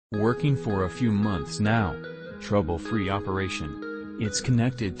Working for a few months now. Trouble-free operation. It's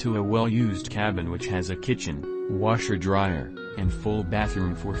connected to a well-used cabin which has a kitchen, washer-dryer, and full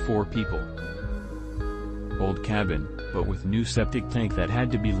bathroom for 4 people. Old cabin, but with new septic tank that had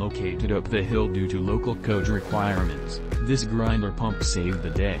to be located up the hill due to local code requirements. This grinder pump saved the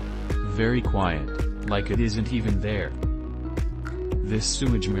day. Very quiet, like it isn't even there. This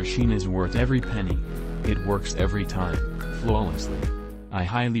sewage machine is worth every penny. It works every time, flawlessly. I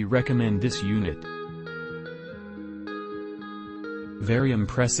highly recommend this unit. Very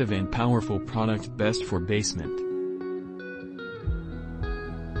impressive and powerful product, best for basement.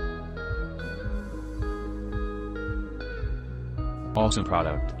 Awesome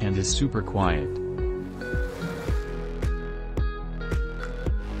product and is super quiet.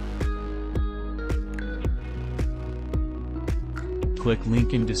 Click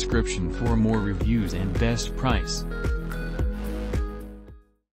link in description for more reviews and best price.